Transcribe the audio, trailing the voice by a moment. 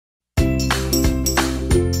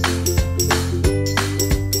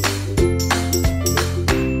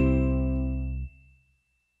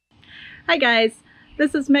Hi guys,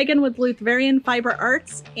 this is Megan with Luthvarian Fiber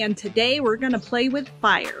Arts, and today we're going to play with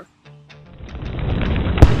fire.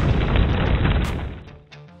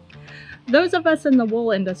 Those of us in the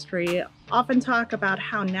wool industry often talk about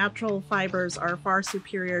how natural fibers are far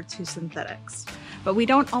superior to synthetics, but we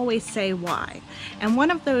don't always say why. And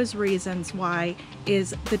one of those reasons why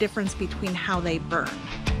is the difference between how they burn.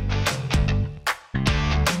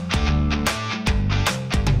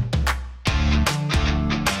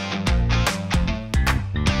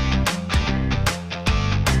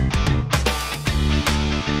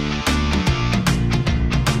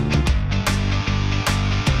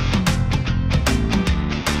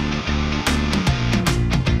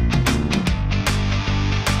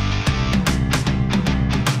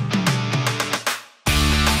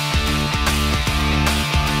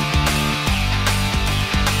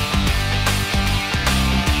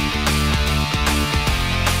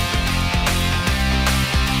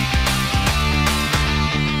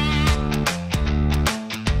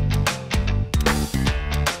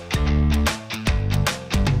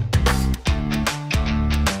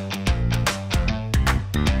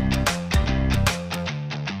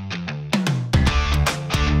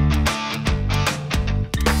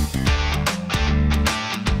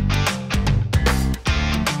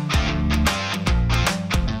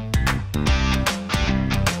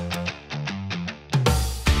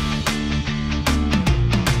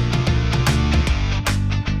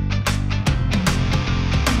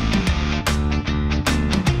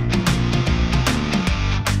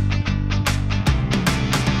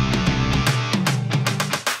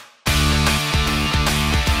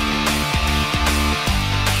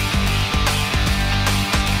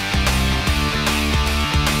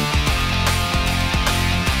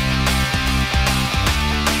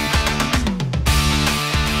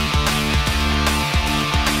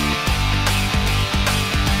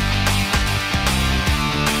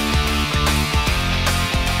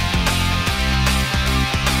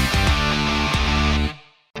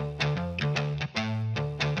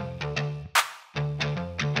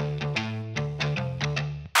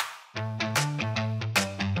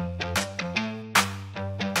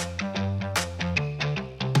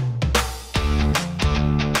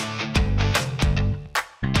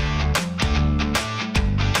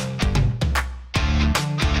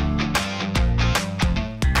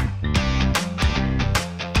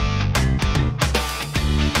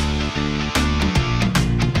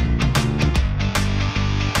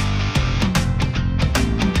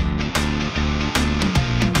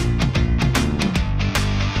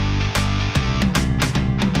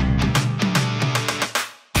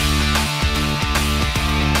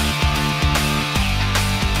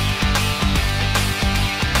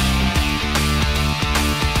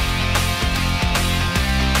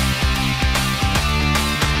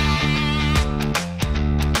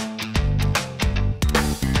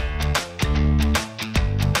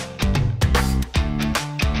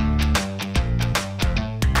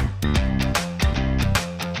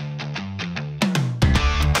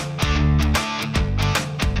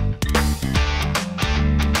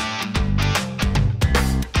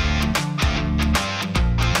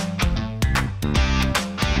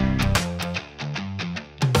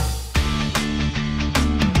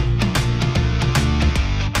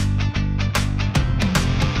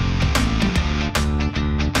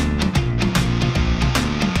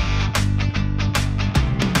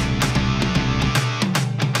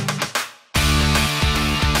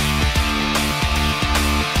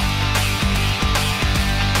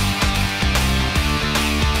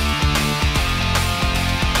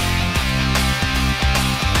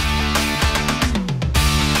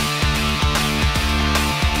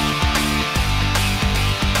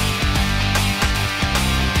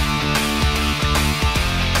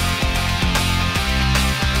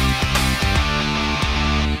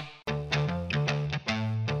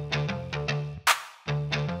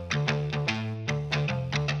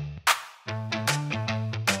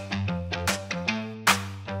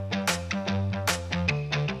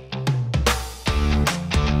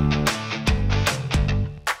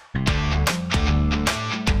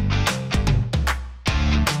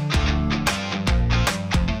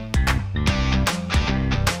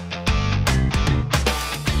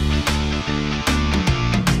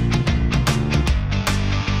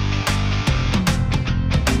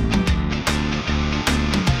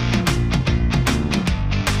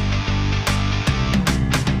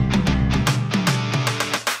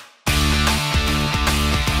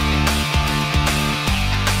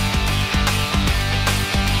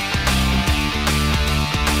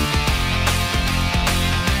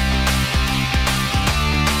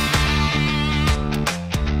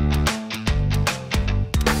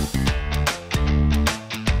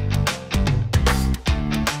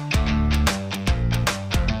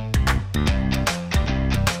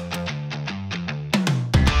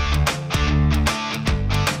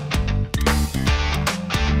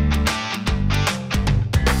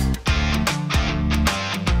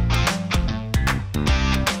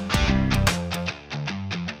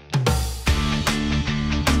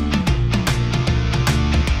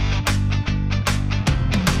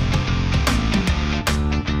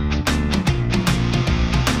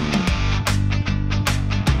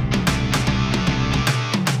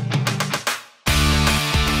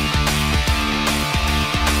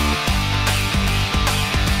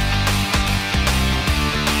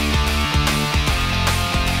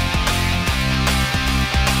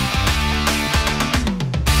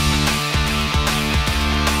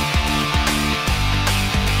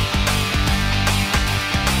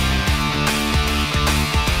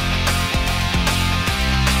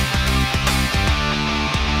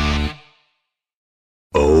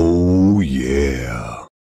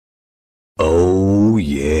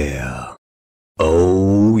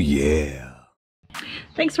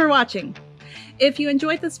 Thanks for watching. If you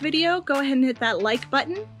enjoyed this video, go ahead and hit that like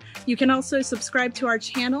button. You can also subscribe to our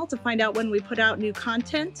channel to find out when we put out new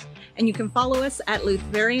content, and you can follow us at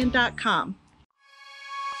luthvarian.com.